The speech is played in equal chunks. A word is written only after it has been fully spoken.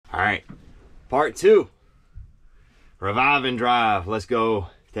All right, part 2, revive and drive. Let's go.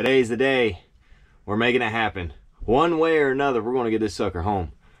 Today's the day. We're making it happen. One way or another, we're going to get this sucker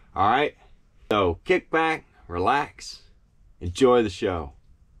home. All right, so kick back, relax, enjoy the show.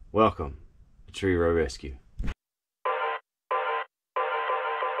 Welcome to Treerow Rescue.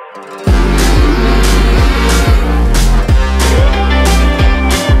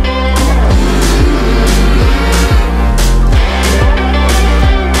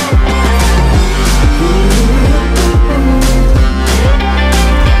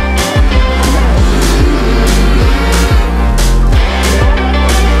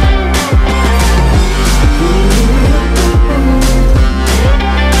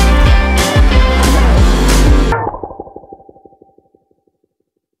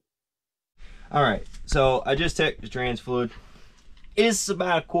 All right, so I just checked the trans fluid. It's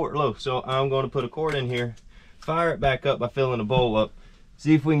about a quart low, so I'm going to put a quart in here, fire it back up by filling the bowl up,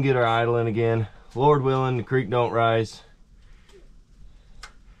 see if we can get her idling again. Lord willing, the creek don't rise,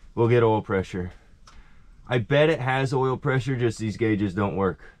 we'll get oil pressure. I bet it has oil pressure, just these gauges don't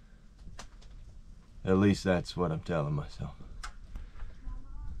work. At least that's what I'm telling myself.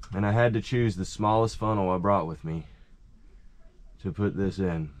 And I had to choose the smallest funnel I brought with me to put this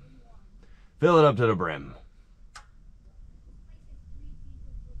in. Fill it up to the brim.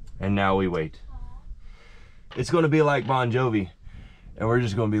 And now we wait. It's going to be like Bon Jovi, and we're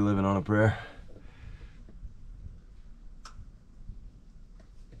just going to be living on a prayer.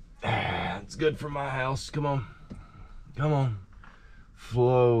 It's good for my house. Come on. Come on.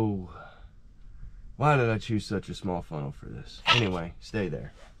 Flow. Why did I choose such a small funnel for this? Anyway, stay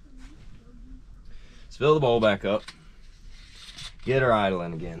there. Let's fill the bowl back up. Get her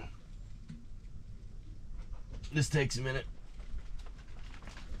idling again. This takes a minute.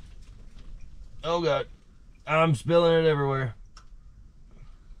 Oh God, I'm spilling it everywhere.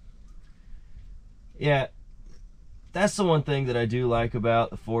 Yeah, that's the one thing that I do like about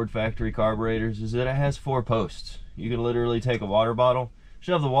the Ford factory carburetors is that it has 4 posts. You can literally take a water bottle,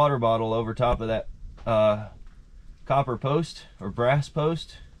 shove the water bottle over top of that copper post or brass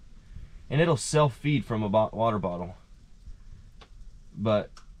post, and it'll self-feed from a water bottle.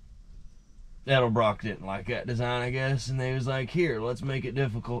 But Edelbrock didn't like that design, I guess, and they was like, here, let's make it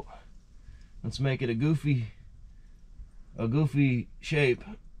difficult. Let's make it a goofy shape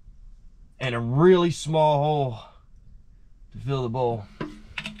and a really small hole to fill the bowl.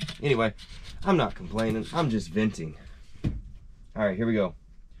 Anyway, I'm not complaining, I'm just venting. All right, here we go.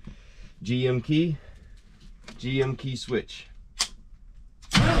 GM key switch.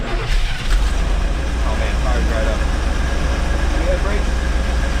 Oh man, fire's right up. You got brakes?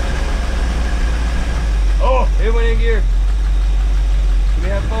 Oh, it went in gear. We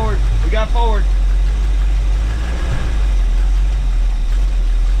have forward. We got forward.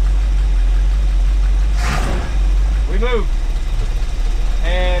 We moved.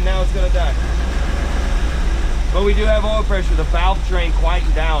 And now it's gonna die. But we do have oil pressure. The valve train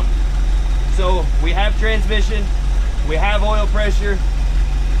quieted down. So we have transmission. We have oil pressure.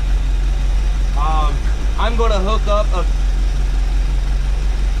 I'm gonna hook up a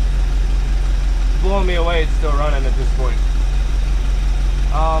blowing me away, it's still running at this point.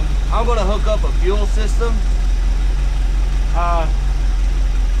 I'm gonna hook up a fuel system.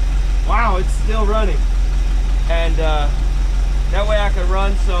 Wow, it's still running. And that way I can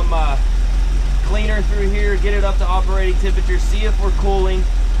run some cleaner through here, get it up to operating temperature, see if we're cooling.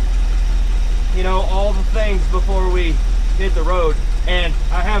 You know, all the things before we hit the road. And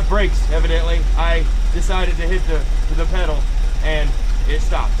I have brakes, evidently. I decided to hit the pedal and it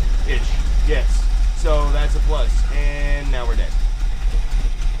stopped. Yes. So that's a plus, and now we're dead.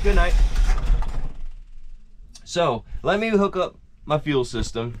 Good night. So let me hook up my fuel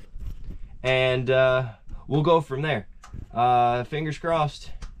system, and we'll go from there. Fingers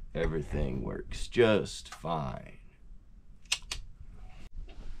crossed, everything works just fine.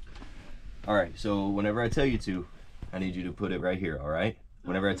 All right, so whenever I tell you to, I need you to put it right here, all right?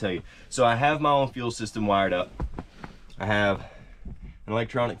 Whenever I tell you. So I have my own fuel system wired up. I have an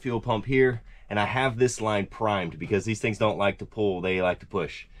electronic fuel pump here, and I have this line primed because these things don't like to pull, they like to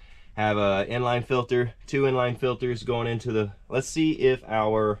push. I have a inline filter, 2 inline filters going into the, let's see if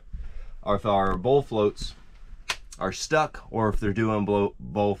our bowl floats are stuck or if they're doing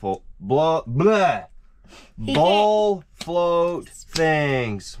bowl float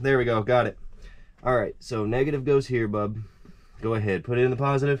things. There we go, got it. All right, so negative goes here, bub. Go ahead, put it in the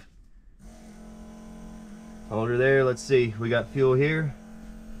positive. Hold her there, let's see, we got fuel here.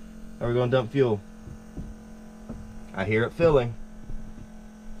 How are we gonna dump fuel? I hear it filling.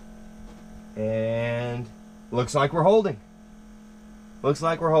 And looks like we're holding. Looks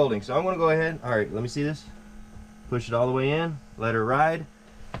like we're holding. So I'm gonna go ahead. All right, let me see this. Push it all the way in, let her ride.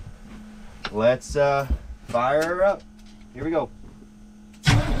 Let's fire her up. Here we go.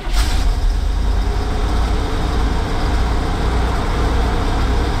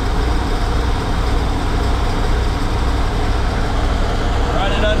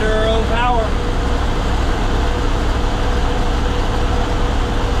 Running under her own power.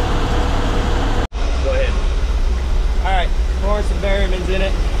 Go ahead. All right, pour some Berryman's in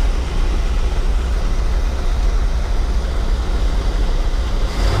it.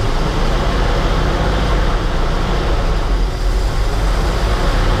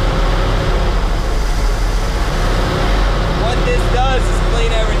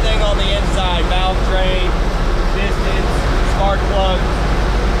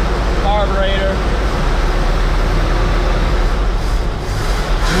 Carburetor.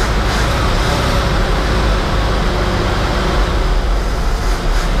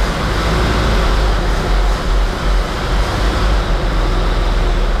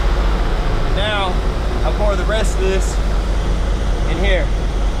 Now I'll pour the rest of this in here.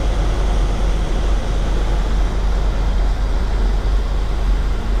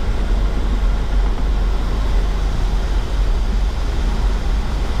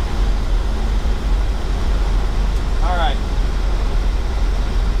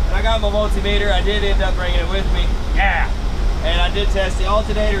 I got my multimeter. I did end up bringing it with me. Yeah. And I did test. The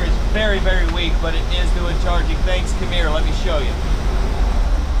alternator is very, very weak, but it is doing charging. Thanks. Come here. Let me show you.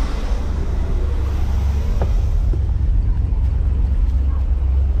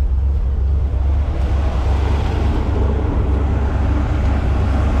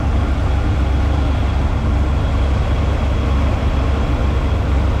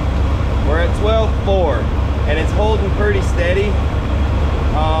 We're at 12.4, and it's holding pretty steady.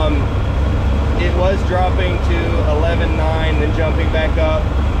 It was dropping to 11.9, then jumping back up,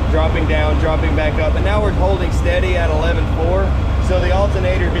 dropping down, dropping back up, and now we're holding steady at 11.4. So the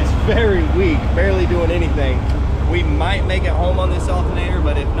alternator is very weak, barely doing anything. We might make it home on this alternator,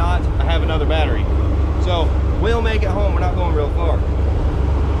 but if not, I have another battery. So we'll make it home. We're not going real far.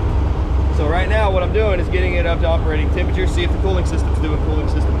 So right now what I'm doing is getting it up to operating temperature, see if the cooling system's doing cooling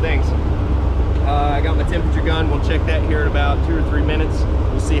system things. I got my temperature gun. We'll check that here in about 2 or 3 minutes.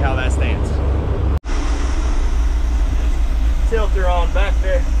 We'll see how that stands. Tilter on back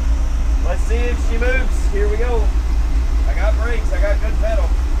there. Let's see if she moves. Here we go. I got brakes. I got good pedal.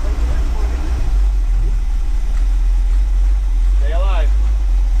 Stay alive.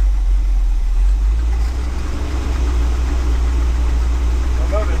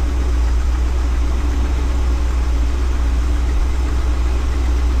 I'm moving.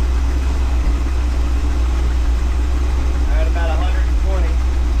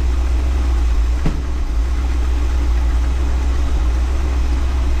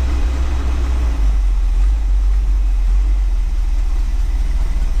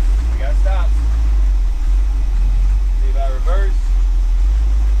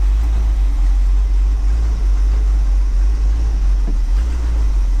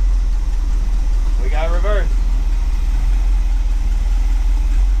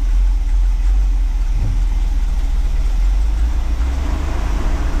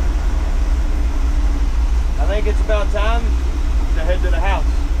 It's about time to head to the house.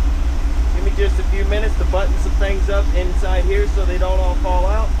 Give me just a few minutes to button some things up inside here so they don't all fall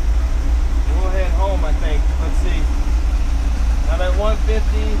out. And we'll head home, I think. Let's see. I'm at 150,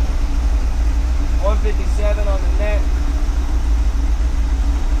 157 on the net.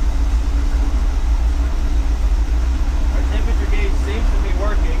 Our temperature gauge seems to be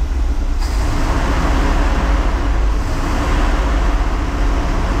working.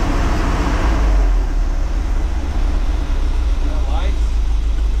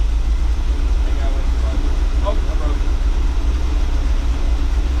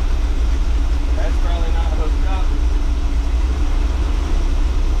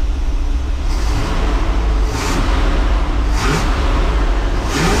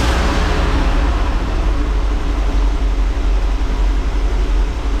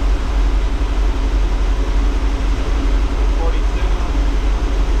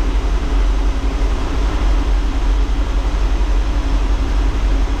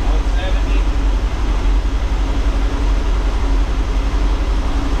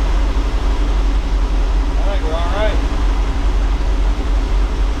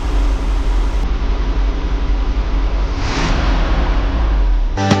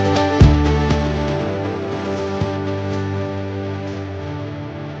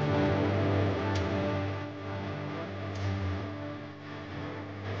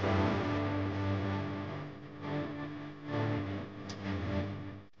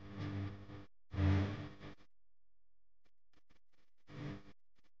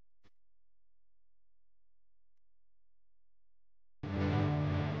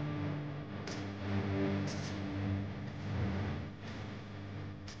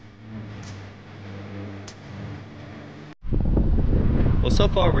 Well, so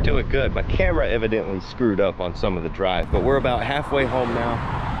far we're doing good. My camera evidently screwed up on some of the drive, but we're about halfway home now.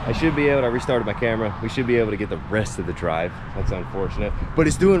 I should be able to, I restarted my camera. We should be able to get the rest of the drive. That's unfortunate, but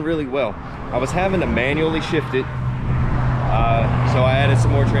it's doing really well. I was having to manually shift it. So I added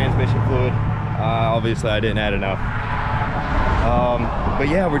some more transmission fluid. Obviously I didn't add enough. But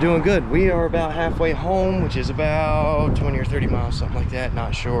yeah, we're doing good. We are about halfway home, which is about 20 or 30 miles, something like that.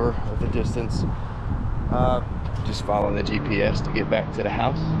 Not sure of the distance. Just following the GPS to get back to the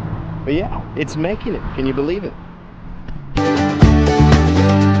house. But yeah, it's making it. Can you believe it?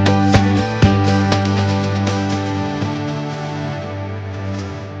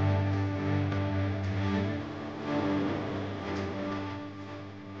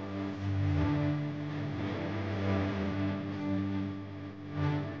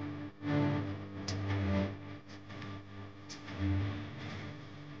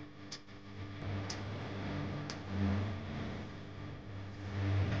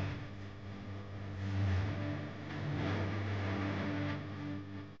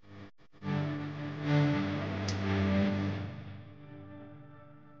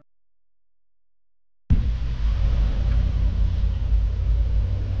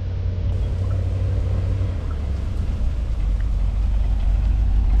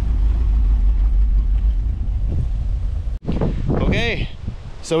 Okay,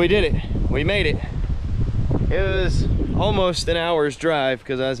 so we did it. We made it. It was almost an hour's drive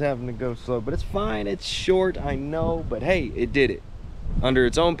because I was having to go slow, but it's fine. It's short, I know, but hey, it did it under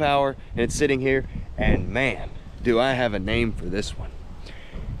its own power, and it's sitting here, and man, do I have a name for this one.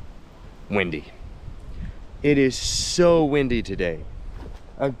 Windy. It is so windy today.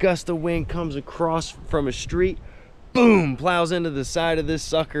 A gust of wind comes across from a street, boom, plows into the side of this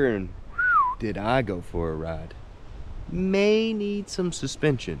sucker, and whew, did I go for a ride. May need some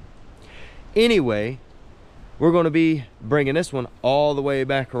suspension. Anyway, we're going to be bringing this one all the way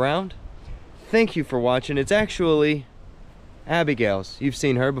back around. Thank you for watching. It's actually Abigail's. You've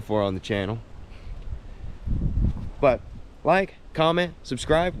seen her before on the channel. But like, comment,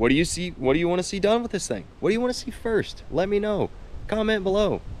 subscribe. What do you see? What do you want to see done with this thing? What do you want to see first? Let me know. Comment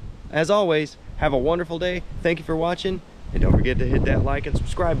below. As always, have a wonderful day. Thank you for watching. And don't forget to hit that like and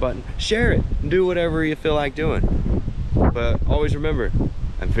subscribe button. Share it and do whatever you feel like doing. But always remember,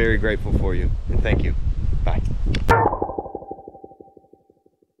 I'm very grateful for you, and thank you.